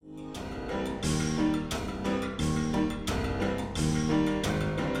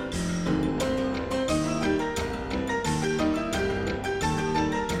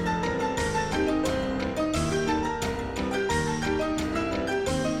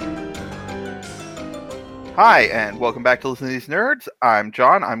Hi, and welcome back to Listen to These Nerds. I'm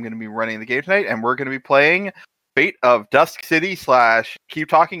John. I'm going to be running the game tonight, and we're going to be playing Fate of Dusk City / Keep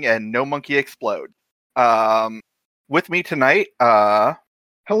Talking and No Monkey Explode. With me tonight,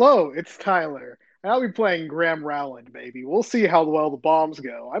 Hello, it's Tyler. I'll be playing Graham Rowland, baby. We'll see how well the bombs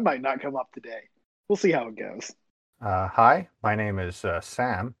go. I might not come up today. We'll see how it goes. Hi, my name is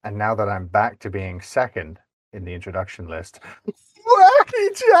Sam, and now that I'm back to being second in the introduction list, Wacky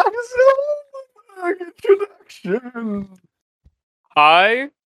Jackson, introduction. Hi,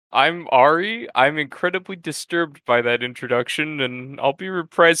 I'm Ari. I'm incredibly disturbed by that introduction, and I'll be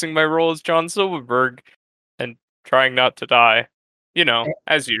reprising my role as John Silverberg and trying not to die. You know,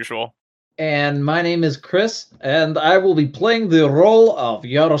 as usual. And my name is Chris, and I will be playing the role of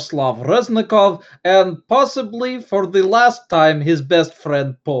Yaroslav Reznikov, and possibly for the last time, his best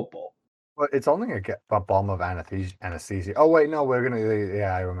friend Popo. Well, it's only a bomb of anesthesia. Oh wait, no, we're gonna.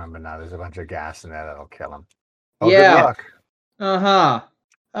 Yeah, I remember now. There's a bunch of gas in there that'll kill him. Oh, Yeah. Good luck.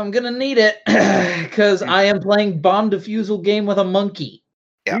 I'm gonna need it because I am playing bomb defusal game with a monkey.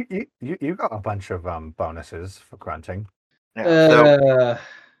 Yeah. You got a bunch of bonuses for grunting. yeah,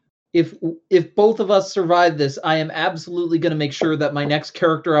 If both of us survive this, I am absolutely going to make sure that my next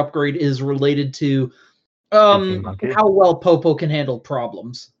character upgrade is related to Monkey? how well Popo can handle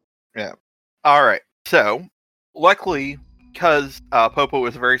problems. all right. So, luckily, because Popo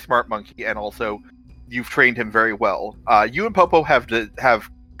is a very smart monkey, and also you've trained him very well, you and Popo have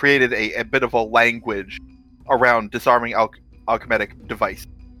created a bit of a language around disarming alchemic device.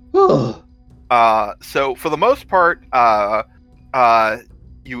 So for the most part,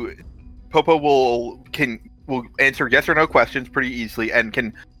 Popo will answer yes or no questions pretty easily and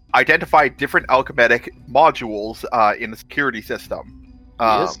can identify different alchemic modules in the security system.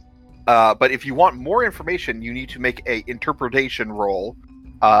 Yes. But if you want more information, you need to make a interpretation roll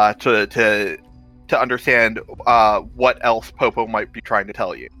to understand what else Popo might be trying to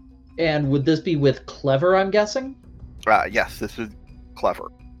tell you. And would this be with clever, I'm guessing? Yes, this is clever.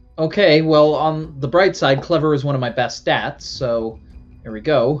 Okay, well, on the bright side, clever is one of my best stats, so here we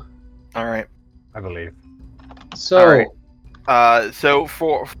go. All right. I believe. So, All right. So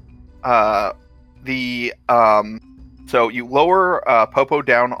for so you lower Popo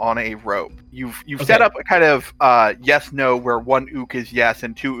down on a rope. You've set up a kind of yes/no, where one ook is yes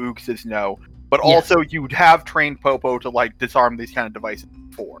and two ooks is no. But also you have trained Popo to disarm these kind of devices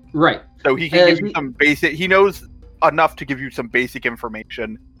before. right. So he can give you some basic. He knows enough to give you some basic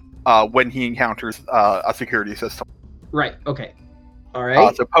information when he encounters a security system. Right, okay. All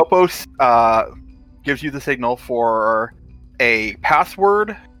right. So Popo gives you the signal for a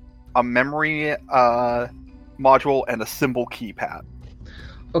password, a memory module, and a symbol keypad.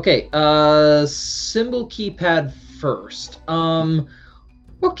 Okay, symbol keypad first.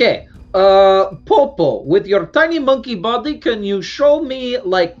 Okay. Popo, with your tiny monkey body, can you show me,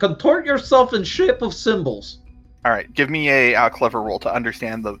 contort yourself in shape of symbols? All right, give me a clever roll to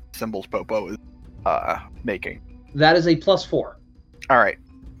understand the symbols Popo is making. That is a +4. All right.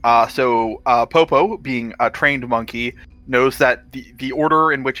 So Popo, being a trained monkey, knows that the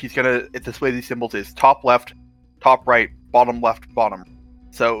order in which he's going to display these symbols is top left, top right, bottom left, bottom.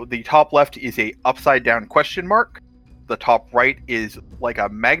 So the top left is a upside down question mark. The top right is like a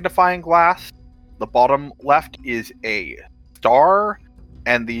magnifying glass. The bottom left is a star.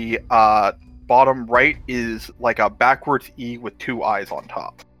 And the bottom right is like a backwards E with two eyes on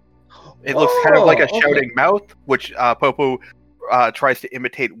top. It looks kind of like a shouting mouth, which Popo tries to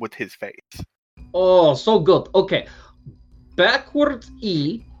imitate with his face. Oh, so good. Okay. Backwards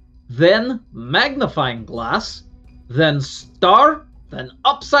E, then magnifying glass, then star, then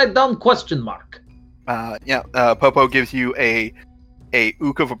upside down question mark. Popo gives you a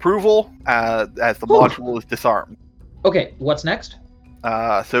ook of approval as the module is disarmed. Okay, what's next?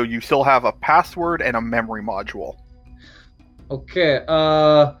 So you still have a password and a memory module. Okay,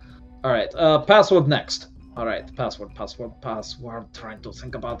 all right, password next. All right, password, trying to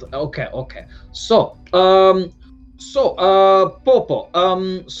think about it. Okay. So, Popo,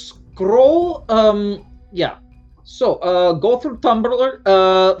 scroll, yeah. So, go through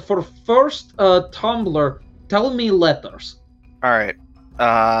Tumblr. For first, Tumblr, tell me letters. All right.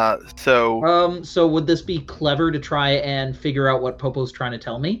 So would this be clever to try and figure out what Popo's trying to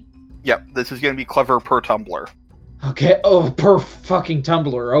tell me? Yep, this is going to be clever per Tumblr. Okay, per fucking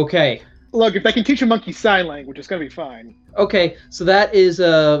Tumblr, okay. Look, if I can teach a monkey sign language, it's going to be fine. Okay, so that is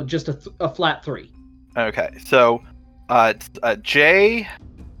just a flat 3. Okay, so it's a J,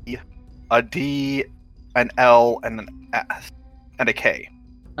 a D, an L, and an S, and a K.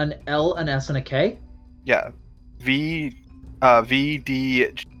 An L, an S, and a K? Yeah. V, D,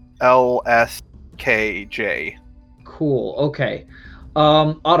 L, S, K, J. Cool. Okay.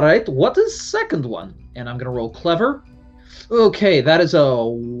 All right. What is second one? And I'm gonna roll clever. Okay, that is a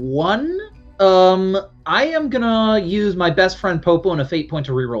 1. I am gonna use my best friend Popo and a fate point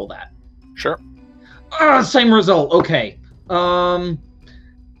to reroll that. Sure. Same result. Okay. Then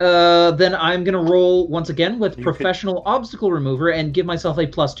I'm gonna roll once again with professional obstacle remover and give myself a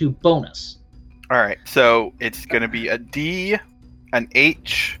 +2 bonus. All right. So it's going to be a D, an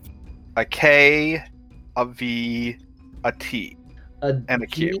H, a K, a V, a T, and a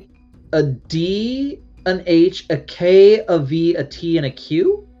Q. A D, an H, a K, a V, a T, and a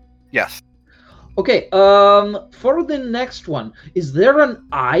Q? Yes. Okay, for the next one, is there an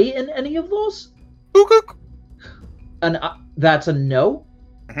I in any of those? Ook. That's a no?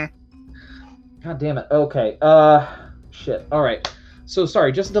 Mhm. God damn it. Okay, shit. All right. So,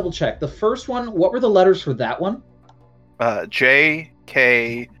 sorry, just double check. The first one, what were the letters for that one? J,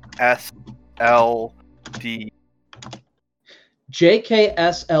 K, S, L, D. J, K,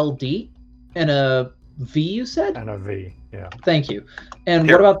 S, L, D, and a V, you said? And a V, yeah. Thank you. And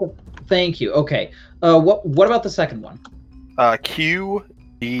Here. what about the... Thank you. Okay. What about the second one? Q,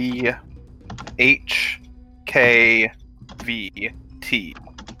 D, H, K, V, T.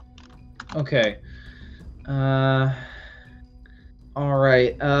 Okay. All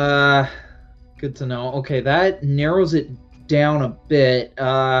right. Good to know. Okay, that narrows it down a bit.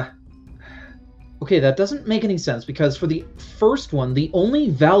 Okay, that doesn't make any sense because for the first one, the only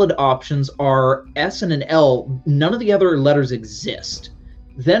valid options are S and an L. None of the other letters exist.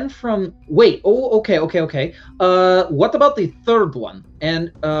 Then okay. What about the third one? And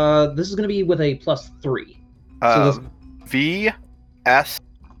this is going to be with a +3. So V, S,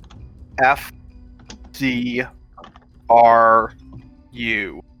 F, Z, R,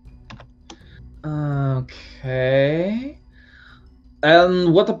 U. Okay.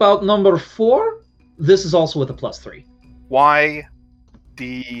 And what about number 4? This is also with a +3. Y,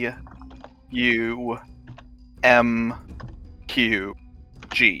 D, U, M, Q,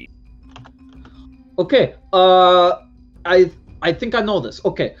 G. Okay. I think I know this.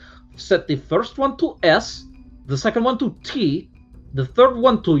 Okay. Set the first one to S, the second one to T, the third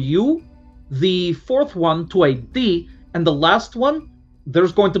one to U, the fourth one to a D, and the last one,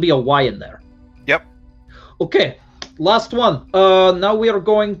 there's going to be a Y in there. Yep. Okay. Last one. Now we are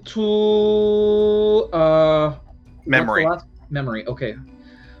going to Memory. Memory. Okay.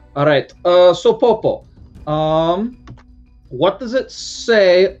 All right. So Popo, what does it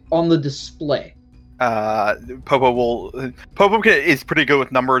say on the display? Popo is pretty good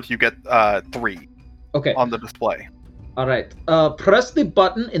with numbers. You get 3 Okay. on the display. All right. Press the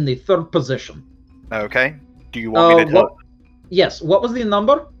button in the third position. Okay. Do you want me to tell? Yes. What was the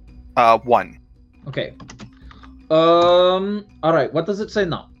number? 1. Okay. All right. What does it say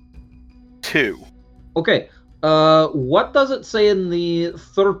now? 2. Okay. What does it say in the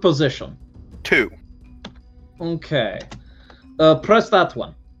third position? 2. Okay. Press that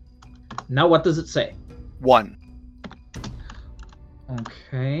one. Now what does it say? 1.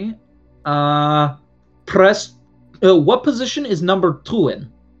 Okay. Press... what position is number 2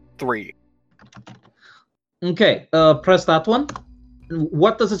 in? 3. Okay. Press that one.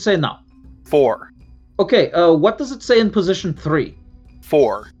 What does it say now? 4. Okay. What does it say in position 3?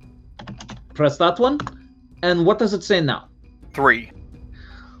 4. Press that one. And what does it say now? 3.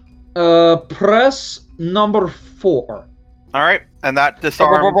 Press number 4. All right, and that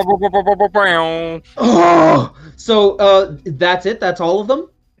disarms. Oh, so that's it. That's all of them.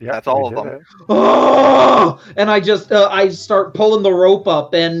 Yeah, That's all we of did them. it. Oh, and I just I start pulling the rope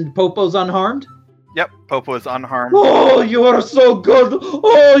up, and Popo's unharmed. Yep, Popo is unharmed. Oh, you are so good.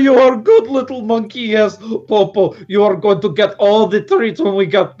 Oh, you are good little monkey. Yes, Popo, you are going to get all the treats when we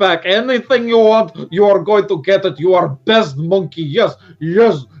get back. Anything you want, you are going to get it. You are best monkey. Yes,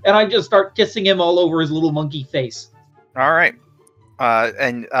 yes. And I just start kissing him all over his little monkey face. All right.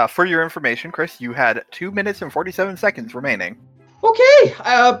 And for your information, Chris, you had 2 minutes and 47 seconds remaining. Okay,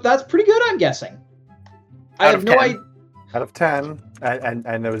 that's pretty good, I'm guessing. I Out have of no 10. idea. Out of 10,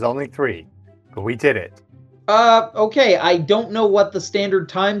 and there was only 3, but we did it. Okay, I don't know what the standard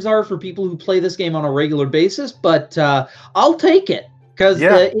times are for people who play this game on a regular basis, but I'll take it because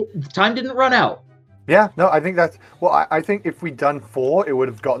the time didn't run out. Yeah, no, I think that's... Well, I think if we'd done 4, it would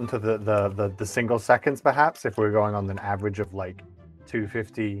have gotten to the single seconds, perhaps, if we were going on an average of, like,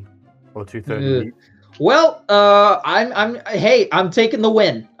 250 or 230 each. Well, I'm taking the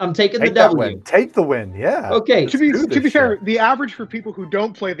win. I'm taking Take the that W. win. Take the win. Yeah. Okay. To be do to be this fair, shit. the average for people who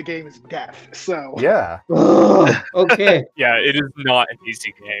don't play the game is death. So Yeah. Ugh, okay. Yeah, it is not an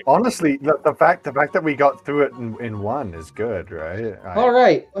easy game. Honestly, the fact that we got through it in one is good, right? All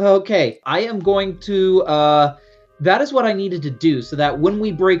right. Okay. I am going to. That is what I needed to do, so that when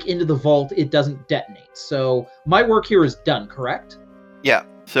we break into the vault, it doesn't detonate. So my work here is done. Correct? Yeah.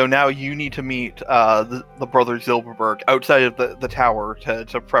 So now you need to meet the brothers Zilberberg outside of the tower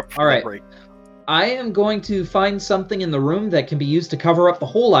to prep for All the right. break. I am going to find something in the room that can be used to cover up the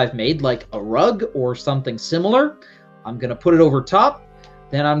hole I've made, like a rug or something similar. I'm going to put it over top.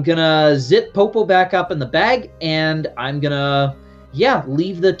 Then I'm going to zip Popo back up in the bag, and I'm going to,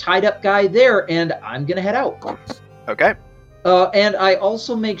 leave the tied up guy there, and I'm going to head out. Okay. And I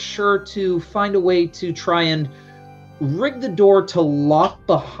also make sure to find a way to try and rig the door to lock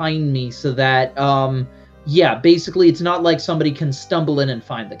behind me so that, basically it's not like somebody can stumble in and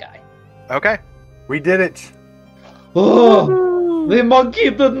find the guy. Okay. We did it. Oh, the monkey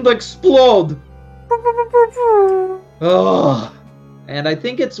didn't explode. Oh, and I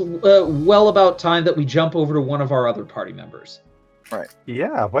think it's well about time that we jump over to one of our other party members.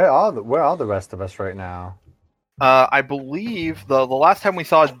 Yeah. Where are the rest of us right now? I believe the last time we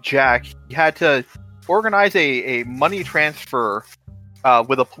saw Jack, he had to organize a money transfer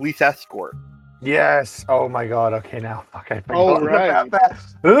with a police escort. Yes. Oh my God. Okay, now. Okay. Oh, Forgotten right. about that.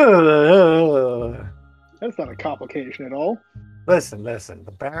 Ugh. that's not a complication at all. Listen.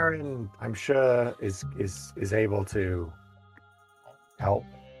 The Baron, I'm sure, is able to help.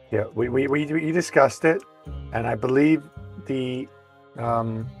 Yeah, we discussed it, and I believe the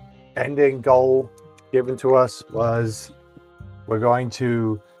ending goal given to us was we're going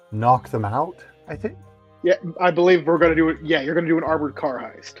to knock them out. I think. Yeah, I believe we're gonna do it. Yeah, you're gonna do an armored car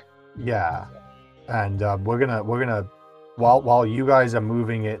heist. Yeah, and we're gonna while you guys are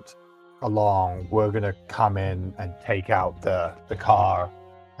moving it along, we're gonna come in and take out the car,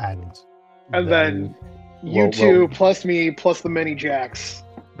 and then you two plus me plus the mini jacks.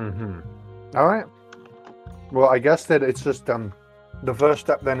 Mm-hmm. All right. Well, I guess that it's just the first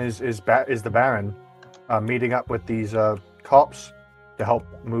step then is the Baron meeting up with these cops to help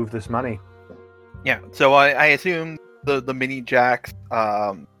move this money. Yeah. So I assume the mini jacks,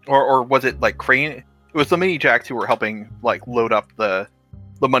 or was it like Crane? It was the mini jacks who were helping like load up the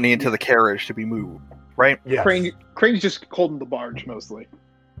money into the carriage to be moved, right? Yes. Crane's just holding the barge mostly.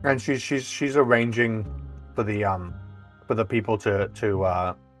 And she's arranging for the people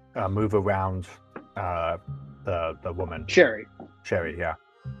to move around the woman. Sherry, yeah.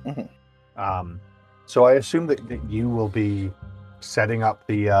 Mhm. So I assume that you will be setting up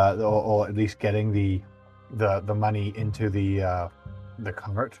or at least getting the money into the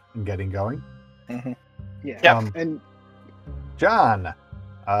cart and getting going. Mm-hmm. Yeah. And John,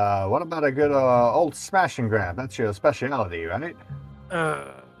 what about a good old smash and grab? That's your specialty, right?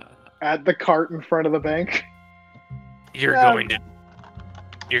 at the cart in front of the bank. You're going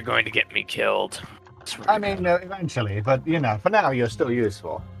to get me killed. I mean, eventually, but for now, you're still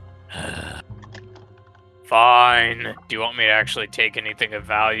useful. Fine. Do you want me to actually take anything of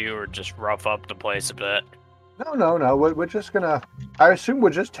value or just rough up the place a bit? No. We're just gonna. I assume we're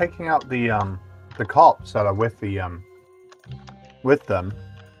just taking out the cops that are with them.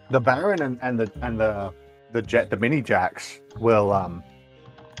 The Baron and the mini jacks will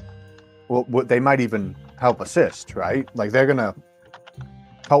they might even help assist, right? Like they're gonna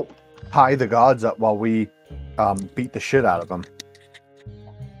help tie the guards up while we beat the shit out of them.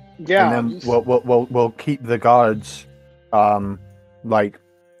 Yeah. And then we'll keep the guards like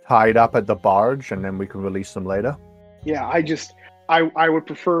tied up at the barge, and then we can release them later. Yeah, I would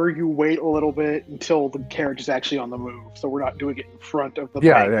prefer you wait a little bit until the carriage is actually on the move, so we're not doing it in front of the bank.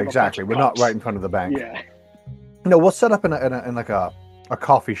 Yeah, with a bunch exactly. of We're not cops. right in front of the bank. Yeah. No, we'll set up in like a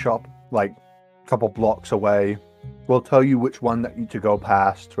coffee shop, like a couple blocks away. We'll tell you which one that you to go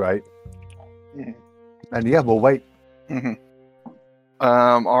past, right? Mhm. And yeah, we'll wait. Mm-hmm.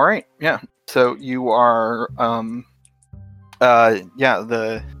 All right. Yeah. So you are.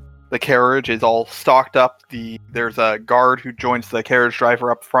 The carriage is all stocked up. There's a guard who joins the carriage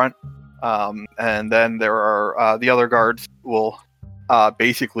driver up front. And then there are the other guards will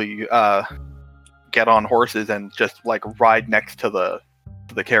basically get on horses and just like ride next to the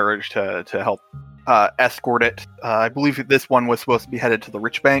carriage to help escort it. I believe this one was supposed to be headed to the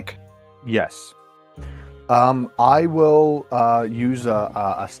rich bank. Yes. I will use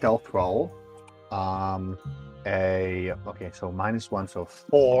a stealth roll. So -1, so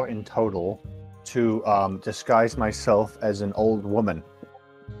 4 in total to disguise myself as an old woman.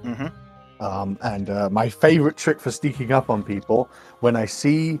 Mm-hmm. And my favorite trick for sneaking up on people, when I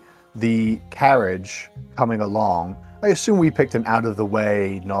see the carriage coming along, I assume we picked an out of the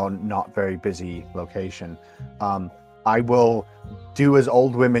way, not very busy location. I will do as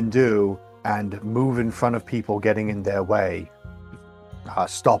old women do and move in front of people getting in their way,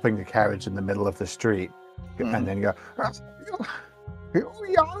 stopping the carriage in the middle of the street, and then go, "You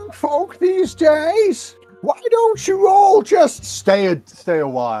young folk these days, why don't you all just stay a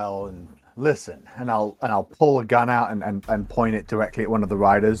while and listen?" And I'll pull a gun out and point it directly at one of the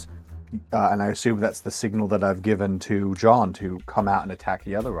riders, and I assume that's the signal that I've given to John to come out and attack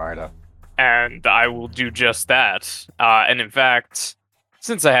the other rider. And I will do just that. And in fact,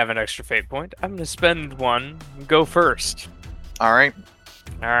 since I have an extra fate point, I'm going to spend one and go first. All right.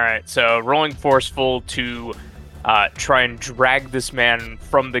 All right, so rolling forceful to try and drag this man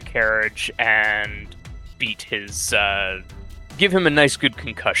from the carriage and beat his, give him a nice good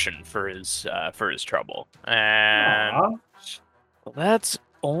concussion for his trouble. And well, that's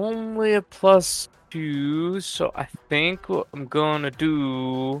only a +2, so I think what I'm gonna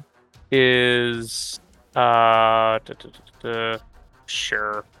do is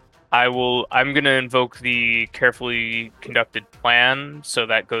sure. I'm gonna invoke the carefully conducted plan, so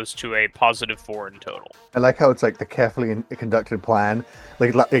that goes to a +4 in total. I like how it's like the carefully conducted plan.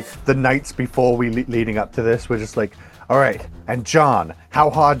 Like the nights before leading up to this, we're just like, all right, and John, how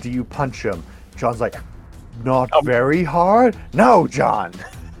hard do you punch him? John's like, not very hard? No, John.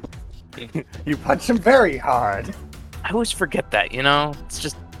 You punch him very hard. I always forget that, It's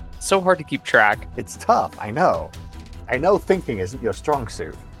just so hard to keep track. It's tough, I know. I know thinking isn't your strong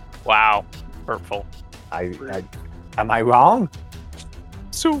suit. Wow. Hurtful. Am I wrong?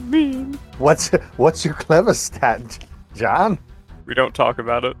 So mean. What's your clever stat, John? We don't talk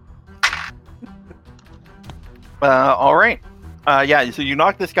about it. All right. Yeah. So you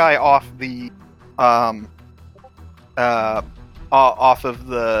knock this guy off the off of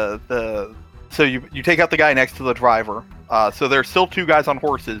the. So you take out the guy next to the driver. So there's still 2 guys on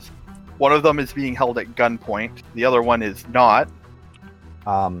horses. One of them is being held at gunpoint. The other one is not.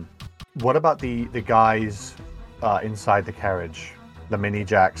 What about the guys inside the carriage? The Mini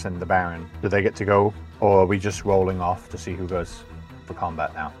Jacks and the Baron. Do they get to go, or are we just rolling off to see who goes for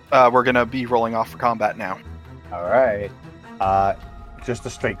combat now? We're gonna be rolling off for combat now. All right. Just a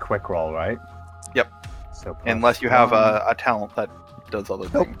straight quick roll, right? Yep. So unless you have a talent that does other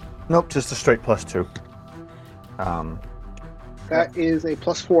things. Nope, just a straight +2. That is a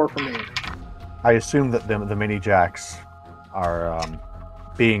 +4 for me. I assume that the Mini Jacks are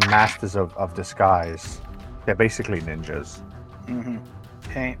being masters of disguise. They're basically ninjas. Mm-hmm.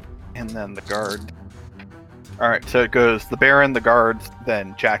 Okay, and then the guard. All right, so it goes the Baron, the guards,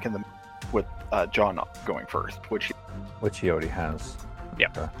 then Jack, and with John going first, which he already has.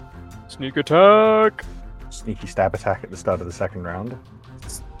 Yep. Sneak attack. Sneaky stab attack at the start of the second round.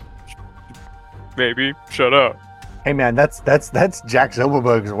 Maybe. Shut up. Hey man, that's Jack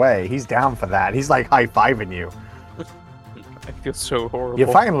Zilberberg's way. He's down for that. He's like high-fiving you. I feel so horrible.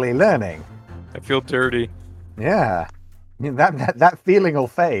 You're finally learning. I feel dirty. Yeah. That feeling will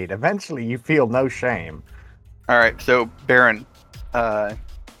fade. Eventually you feel no shame. All right, so Baron,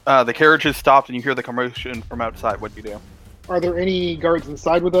 the carriage is stopped and you hear the commotion from outside. What do you do? Are there any guards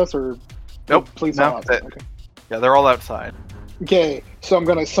inside with us, or nope? Please, no. Okay. Yeah, they're all outside. Okay, so I'm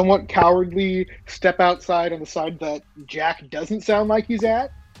gonna somewhat cowardly step outside on the side that Jack doesn't sound like he's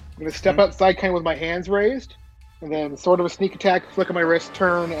at. I'm gonna step outside kind of with my hands raised, and then sort of a sneak attack, flick of my wrist,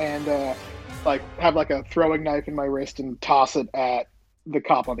 turn, and have like a throwing knife in my wrist and toss it at the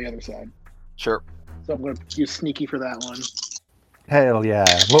cop on the other side. Sure. So I'm gonna use sneaky for that one. Hell yeah.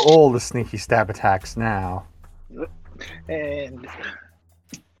 We're all the sneaky stab attacks now. And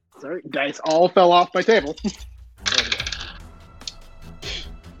sorry, dice all fell off my table.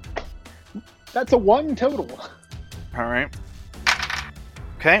 That's a 1 total. All right.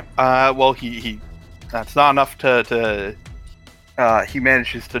 Okay. Well, he that's not enough to he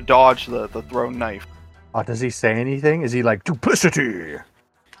manages to dodge the thrown knife. Oh, does he say anything? Is he like duplicity?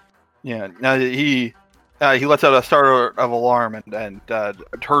 Yeah. No, he lets out a start of alarm and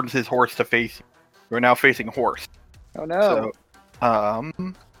turns his horse to face you. You're now facing horse. Oh no.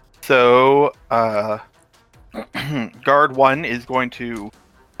 So guard 1 is going to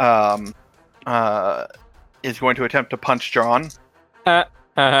attempt to punch John.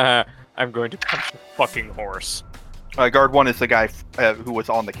 I'm going to punch the fucking horse. Guard 1 is the guy who was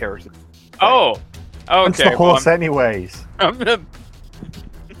on the carriage. Oh, Punch okay. the horse anyways. I'm gonna.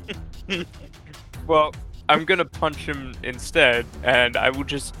 Well, I'm gonna punch him instead, and I will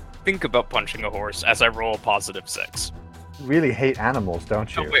just think about punching a horse as I roll a +6. You really hate animals,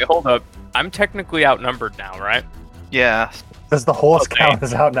 don't you? Oh, wait, hold up. I'm technically outnumbered now, right? Yes. Does the horse Okay. count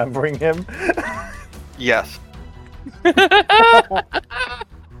as outnumbering him? Yes.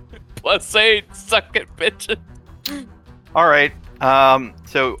 +8, suck it, bitches. All right.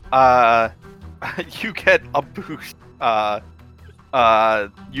 So you get a boost.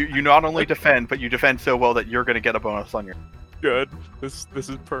 You not only defend, but you defend so well that you're going to get a bonus on your. Good. This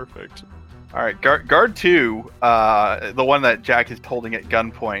is perfect. All right. Guard 2, the one that Jack is holding at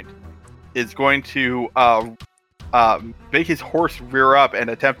gunpoint, is going to make his horse rear up and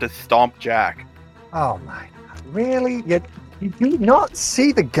attempt to stomp Jack. Oh my! Really? You do not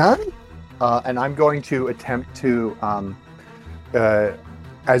see the gun? And I'm going to attempt to,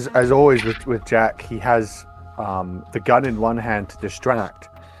 as always with Jack, he has the gun in one hand to distract,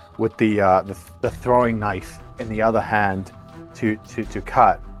 with the throwing knife in the other hand to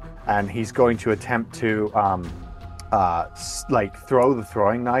cut, and he's going to attempt to throw the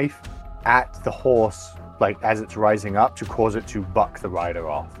throwing knife at the horse as it's rising up to cause it to buck the rider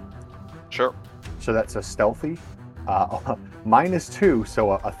off. Sure. So that's a stealthy. -2,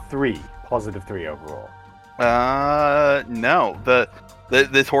 so a 3, +3 overall. No.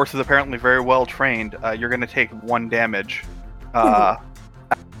 This horse is apparently very well trained. You're going to take 1 damage.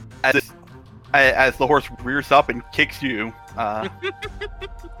 As the horse rears up and kicks you.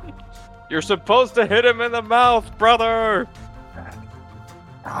 You're supposed to hit him in the mouth, brother.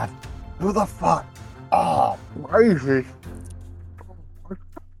 God, who the fuck? Oh, crazy.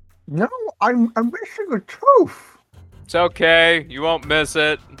 No, I'm missing a tooth. It's okay. You won't miss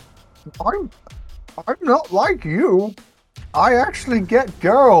it. I'm not like you. I actually get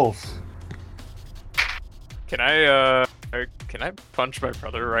girls. Can I punch my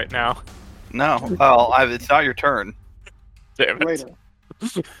brother right now? No. Well, it's not your turn. Damn it. Later.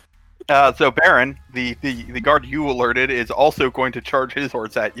 So Baron, the guard you alerted, is also going to charge his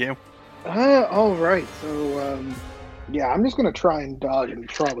horse at you. All right. So, yeah, I'm just gonna try and dodge and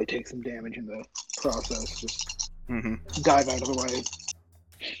probably take some damage in the process. Just dive out of the way.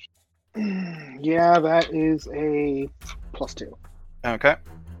 Yeah, that is a +2. Okay.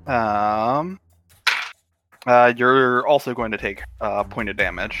 You're also going to take point of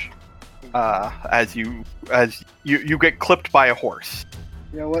damage as you get clipped by a horse.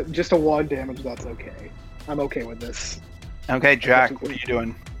 You know what? Just a 1 damage. That's okay. I'm okay with this. Okay, Jack, what are you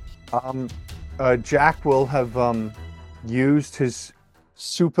doing? Jack will have used his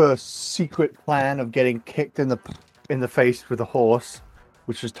super secret plan of getting kicked in the face with a horse,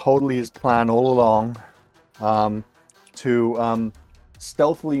 which was totally his plan all along, to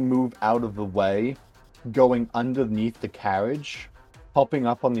stealthily move out of the way, going underneath the carriage, popping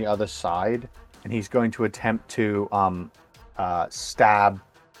up on the other side, and he's going to attempt to stab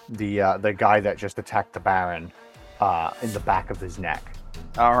the guy that just attacked the Baron in the back of his neck.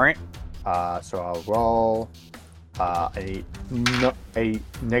 All right. So I'll roll a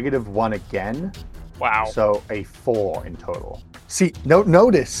 -1 again. Wow. So a 4 in total. See,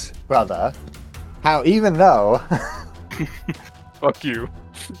 notice, brother, how even though. Fuck you.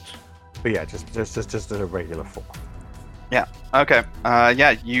 But yeah, just a regular 4. Yeah. Okay.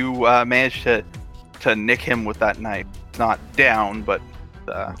 Yeah, you managed to nick him with that knife. It's not down, but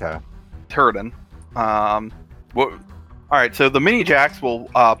Okay. hurting. What? All right. So the mini jacks will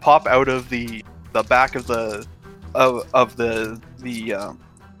pop out of the back of the.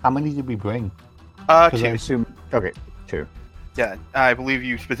 How many did we bring? 'Cause I 2. assume. Okay, 2. Yeah, I believe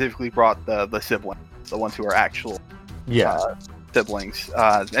you specifically brought the siblings, the ones who are actual Yeah. siblings,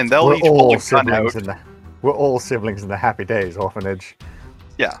 and they'll We're each pull all a gun out. siblings we're all siblings in the Happy Days orphanage.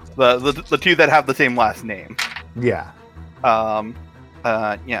 Yeah, the 2 that have the same last name. Yeah.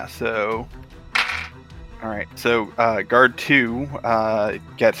 Yeah. So, all right. So, guard 2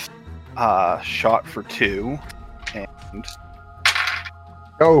 gets shot for 2, and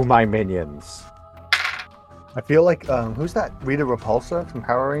Oh, my minions. I feel like, who's that? Rita Repulsa from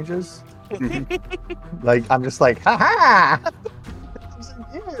Power Rangers? Like, I'm just like, ha!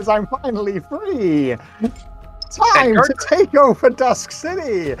 Yes, I'm finally free! Time to take over Dusk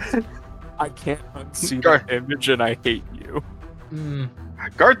City! I can't unsee Gar- that image, and I hate you.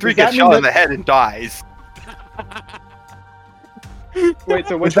 guard 3 Does that gets mean shot in that- the head and dies. Wait,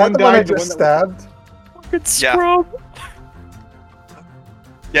 so Was which that one the one I died? The one just that stabbed? Fucking scrub.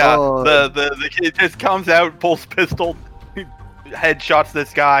 Yeah, Oh. the kid just comes out, pulls pistol, headshots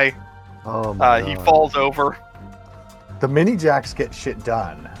this guy. Oh my He God. falls over. The mini jacks get shit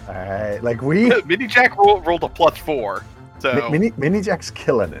done. Alright. Like we Mini Jack rolled a +4. So mini jack's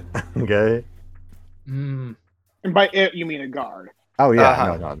killing it. Okay. And by it, you mean a guard. Oh yeah,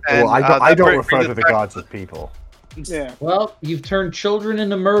 Uh-huh. no. And, Well, I don't that refer brings to us the back- gods as people. Yeah. Well, you've turned children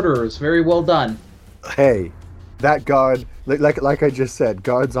into murderers. Very well done. Hey, that guard, like I just said,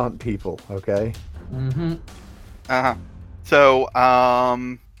 guards aren't people, okay? Mm-hmm. Uh-huh. So,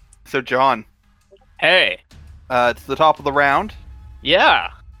 so John, Hey. it's the top of the round. Yeah.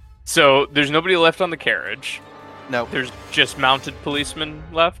 So there's nobody left on the carriage. No. There's just mounted policemen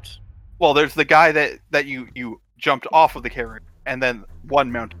left. Well, there's the guy that you jumped off of the carriage, and then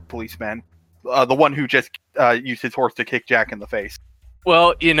one mounted policeman, the one who just used his horse to kick Jack in the face.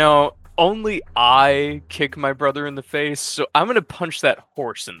 Well, only I kick my brother in the face, so I'm gonna punch that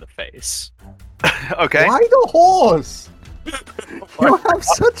horse in the face. Okay. Why the horse? You have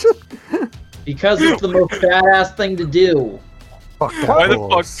such a... Because it's the most badass thing to do. Fuck that Why the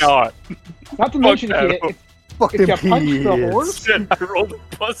horse. fuck not? Not to mention, that if Fuck if them you punch the kids. horse, Shit, I rolled a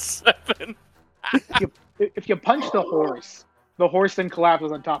 +7. if you punch the horse then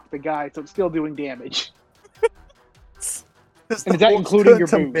collapses on top of the guy, so it's still doing damage. Does And the is that horse including turn your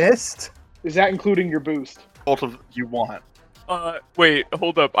to boost? mist? Is that including your boost? Both of you want. Wait,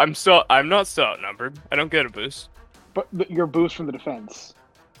 hold up. I'm not still outnumbered. I don't get a boost. But your boost from the defense.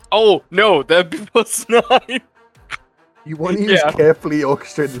 Oh, no, that'd be +9. You want to use Yeah. carefully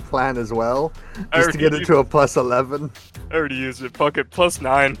orchestrated plan as well, I just to get it to a +11. I already used it. Fuck it,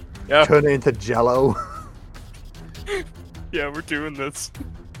 +9. Yeah, Turn it into Jello. yeah, we're doing this.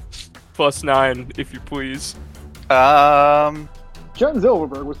 +9, if you please. John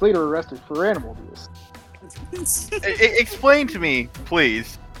Zilverberg was later arrested for animal abuse. Explain to me,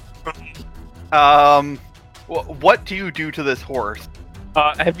 please. What do you do to this horse?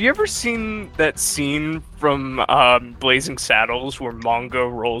 Have you ever seen that scene from Blazing Saddles where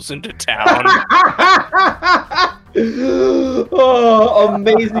Mongo rolls into town? Oh,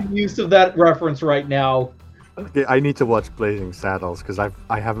 amazing use of that reference right now. Okay, I need to watch Blazing Saddles because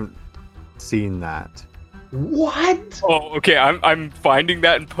I haven't seen that. What? Oh, okay. I'm finding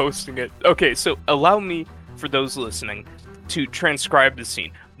that and posting it. Okay, so allow me, for those listening, to transcribe the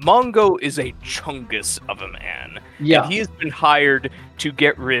scene. Mongo is a chungus of a man. Yeah. And he has been hired to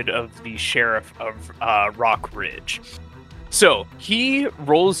get rid of the sheriff of Rock Ridge. So he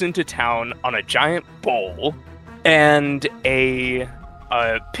rolls into town on a giant bull, and a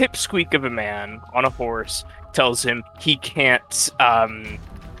pipsqueak of a man on a horse tells him he can't,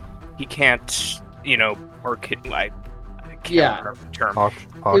 park it, like, I can't Yeah. remember the term.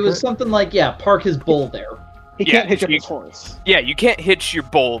 It was something like, park his bull there. He Yeah, can't hitch up he- his horse. Yeah, you can't hitch your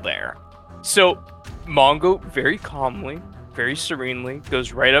bull there. So Mongo very calmly, very serenely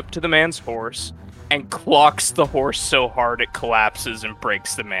goes right up to the man's horse and clocks the horse so hard it collapses and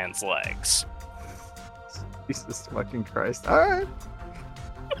breaks the man's legs. Jesus fucking Christ. Alright.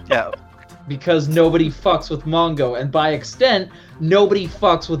 Yeah. Because nobody fucks with Mongo, and by extent, nobody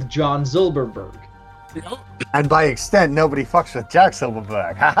fucks with John Zilberberg. And by extent, nobody fucks with Jack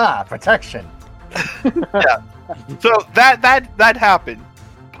Silverberg. Haha, protection. So that happened.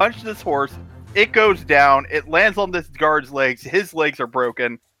 Punch this horse. It goes down. It lands on this guard's legs. His legs are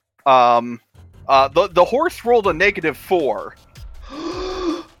broken. The horse rolled a -4.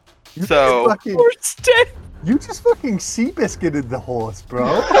 You So- just fucking, Horse dead. you just fucking seabiscuited the horse,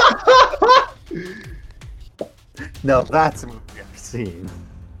 bro. No, that's a movie I've seen.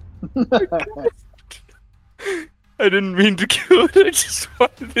 I didn't mean to kill it. I just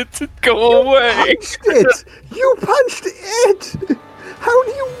wanted it to go away. Punched it! You punched it! How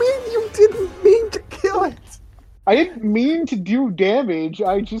do you mean you didn't mean to kill it? I didn't mean to do damage.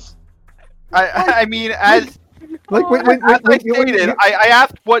 I just I mean, as Like, wait, I stated, I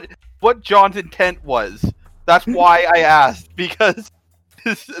asked what John's intent was. That's why I asked, because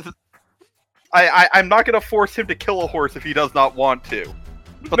I'm not going to force him to kill a horse if he does not want to.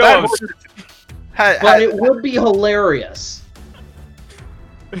 But No, that I'm horse But it would be hilarious.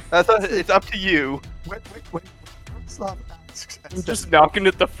 it's up to you. Wait. Stop. I'm just knocking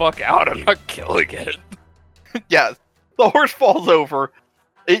it the fuck out. I'm not killing it. Yes, the horse falls over.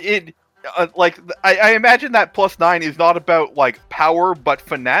 I imagine that +9 is not about like power but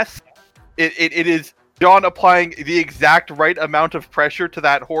finesse. It is John applying the exact right amount of pressure to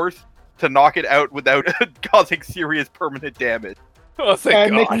that horse to knock it out without causing serious permanent damage. Oh,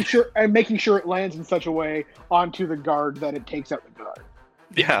 thank God. making sure it lands in such a way onto the guard that it takes out the guard.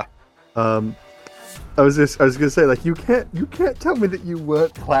 Yeah. I was gonna say, like, you can't tell me that you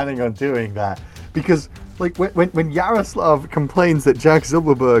weren't planning on doing that, because like when Yaroslav complains that Jack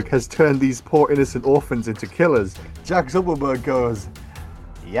Zilberberg has turned these poor innocent orphans into killers, Jack Zilberberg goes,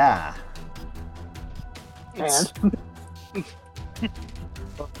 "Yeah." And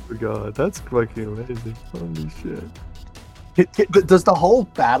Oh my god, that's fucking amazing! Holy shit! Does the whole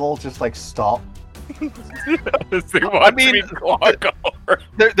battle just like stop They watch me clock over.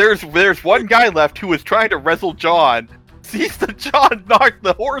 There's one guy left who was trying to wrestle John, sees the John knock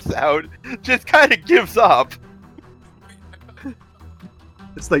the horse out, just kind of gives up.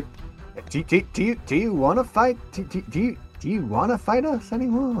 It's like, do you want to fight? Do you want to fight us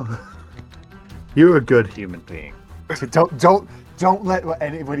anymore? You're a good human being. Don't let what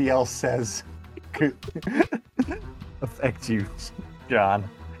anybody else says affect you, John.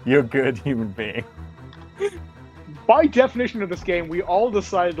 You're a good human being. By definition of this game, we all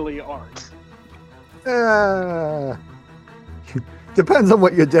decidedly aren't. Depends on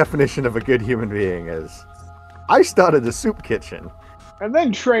what your definition of a good human being is. I started a soup kitchen. And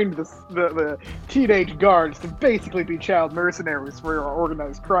then trained the teenage guards to basically be child mercenaries for our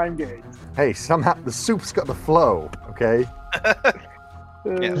organized crime gangs. Hey, somehow the soup's got to flow, okay?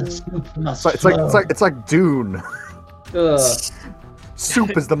 The soup must It's like Dune. Ugh.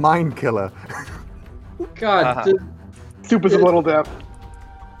 Soup is the mind killer. God, Soup is a little deaf.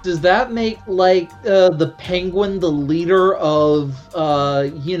 does that make like the Penguin the leader of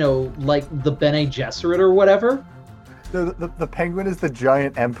like the Bene Gesserit or whatever? The penguin is the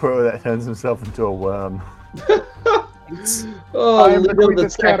giant emperor that turns himself into a worm. Oh, I am the Leo Queen the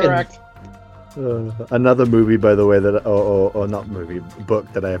of Cataract. Another movie, by the way, that or not movie,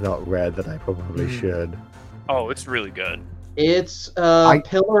 book that I have not read that I probably should. Oh, it's really good. It's a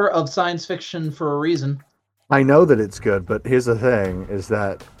pillar of science fiction for a reason. I know that it's good, but here's the thing: is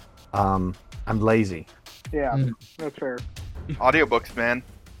that I'm lazy. Yeah, that's fair. Audiobooks, man.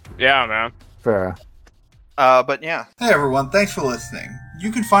 Yeah, man. Fair. But yeah. Hey everyone, thanks for listening.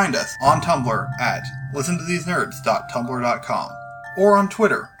 You can find us on Tumblr at listentothesenerds.tumblr.com or on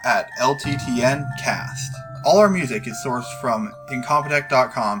Twitter at LTTNcast. All our music is sourced from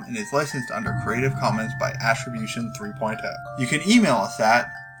incompetech.com and is licensed under Creative Commons by Attribution 3.0. You can email us at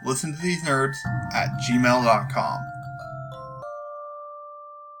listentothesenerds@gmail.com.